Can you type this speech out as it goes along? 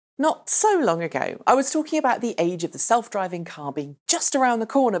Not so long ago, I was talking about the age of the self-driving car being just around the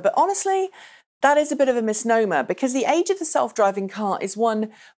corner, but honestly, that is a bit of a misnomer because the age of the self-driving car is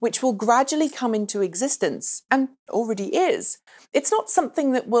one which will gradually come into existence and already is. It's not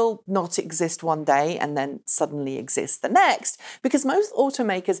something that will not exist one day and then suddenly exist the next, because most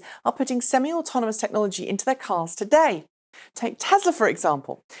automakers are putting semi-autonomous technology into their cars today. Take Tesla, for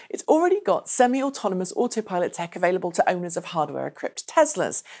example. It's already got semi-autonomous autopilot tech available to owners of hardware-equipped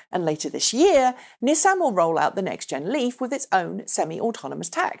Teslas. And later this year, Nissan will roll out the next-gen Leaf with its own semi-autonomous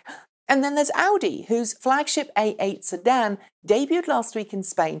tech. And then there's Audi, whose flagship A8 sedan debuted last week in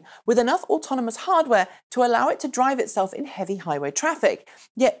Spain with enough autonomous hardware to allow it to drive itself in heavy highway traffic.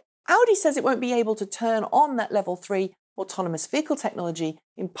 Yet Audi says it won't be able to turn on that Level 3 autonomous vehicle technology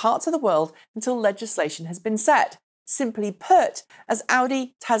in parts of the world until legislation has been set. Simply put, as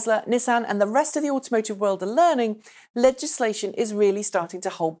Audi, Tesla, Nissan and the rest of the automotive world are learning, legislation is really starting to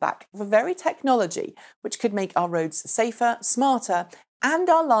hold back the very technology which could make our roads safer, smarter, and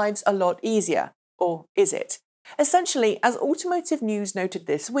our lives a lot easier. Or is it? Essentially, as Automotive News noted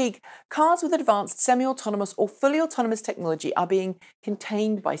this week, cars with advanced semi-autonomous or fully autonomous technology are being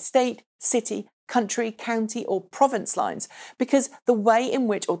contained by state, city, country, county or province lines because the way in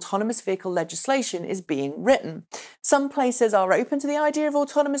which autonomous vehicle legislation is being written. Some places are open to the idea of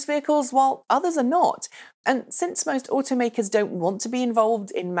autonomous vehicles while others are not. And since most automakers don't want to be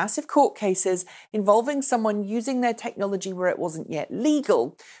involved in massive court cases involving someone using their technology where it wasn't yet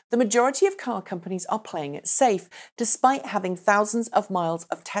legal, the majority of car companies are playing it safe, despite having thousands of miles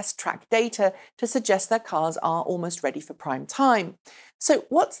of test track data to suggest their cars are almost ready for prime time. So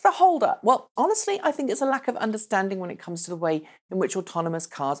what's the holdup? Well, honestly, I think it's a lack of understanding when it comes to the way in which autonomous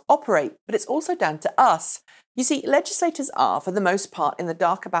cars operate, but it's also down to us. You see, legislators are, for the most part, in the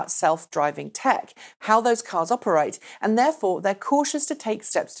dark about self-driving tech, how those cars operate, and therefore they're cautious to take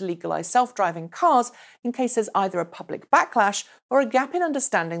steps to legalise self-driving cars in case there's either a public backlash or a gap in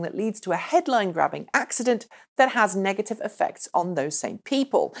understanding that leads to a headline-grabbing accident that has negative effects on those same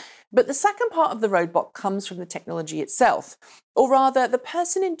people. But the second part of the roadblock comes from the technology itself, or rather, the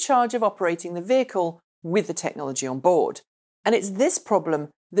person in charge of operating the vehicle with the technology on board. And it's this problem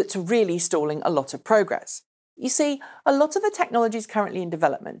that's really stalling a lot of progress. You see, a lot of the technologies currently in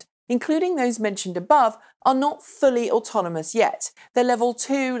development, including those mentioned above, are not fully autonomous yet. They're Level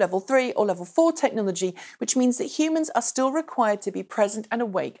 2, Level 3 or Level 4 technology, which means that humans are still required to be present and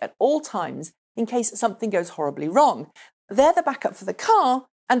awake at all times in case something goes horribly wrong. They're the backup for the car,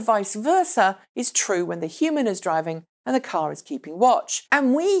 and vice versa is true when the human is driving and the car is keeping watch.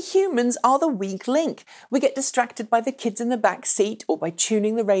 And we humans are the weak link. We get distracted by the kids in the back seat or by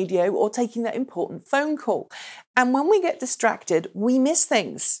tuning the radio or taking that important phone call. And when we get distracted, we miss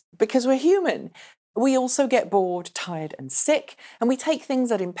things because we're human. We also get bored, tired and sick, and we take things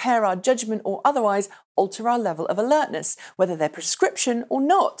that impair our judgment or otherwise alter our level of alertness, whether they're prescription or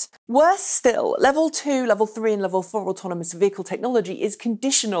not. Worse still, Level 2, Level 3 and Level 4 autonomous vehicle technology is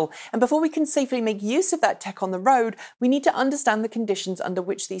conditional, and before we can safely make use of that tech on the road, we need to understand the conditions under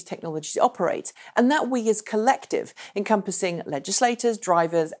which these technologies operate, and that we is collective, encompassing legislators,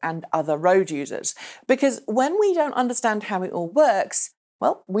 drivers and other road users. Because when we don't understand how it all works,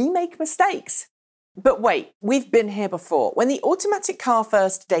 well, we make mistakes. But wait, we've been here before. When the automatic car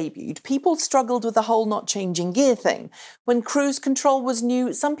first debuted, people struggled with the whole not changing gear thing. When cruise control was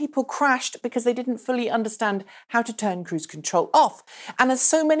new, some people crashed because they didn't fully understand how to turn cruise control off. And as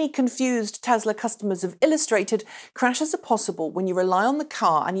so many confused Tesla customers have illustrated, crashes are possible when you rely on the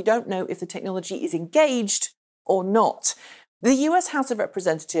car and you don't know if the technology is engaged or not. The US House of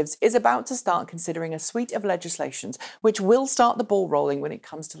Representatives is about to start considering a suite of legislations which will start the ball rolling when it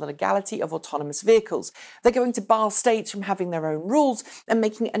comes to the legality of autonomous vehicles. They're going to bar states from having their own rules and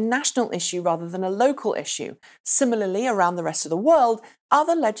making it a national issue rather than a local issue. Similarly, around the rest of the world,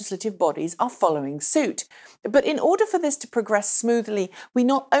 other legislative bodies are following suit. But in order for this to progress smoothly, we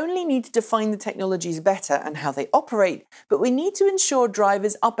not only need to define the technologies better and how they operate, but we need to ensure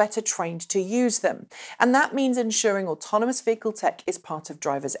drivers are better trained to use them. And that means ensuring autonomous vehicle tech is part of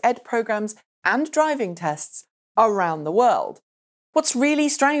drivers' ed programs and driving tests around the world. What's really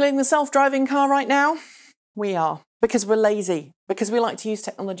strangling the self-driving car right now? We are. Because we're lazy, because we like to use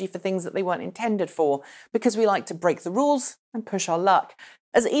technology for things that they weren't intended for, because we like to break the rules and push our luck.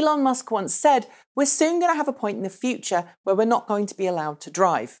 As Elon Musk once said, we're soon going to have a point in the future where we're not going to be allowed to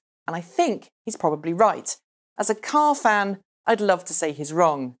drive. And I think he's probably right. As a car fan, I'd love to say he's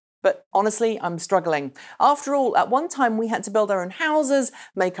wrong. But honestly, I'm struggling. After all, at one time we had to build our own houses,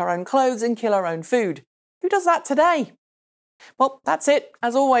 make our own clothes and kill our own food. Who does that today? Well, that's it.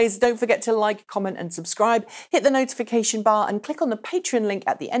 As always, don't forget to like, comment and subscribe, hit the notification bar and click on the Patreon link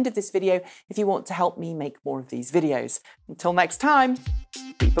at the end of this video if you want to help me make more of these videos. Until next time,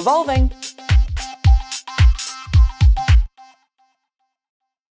 keep evolving.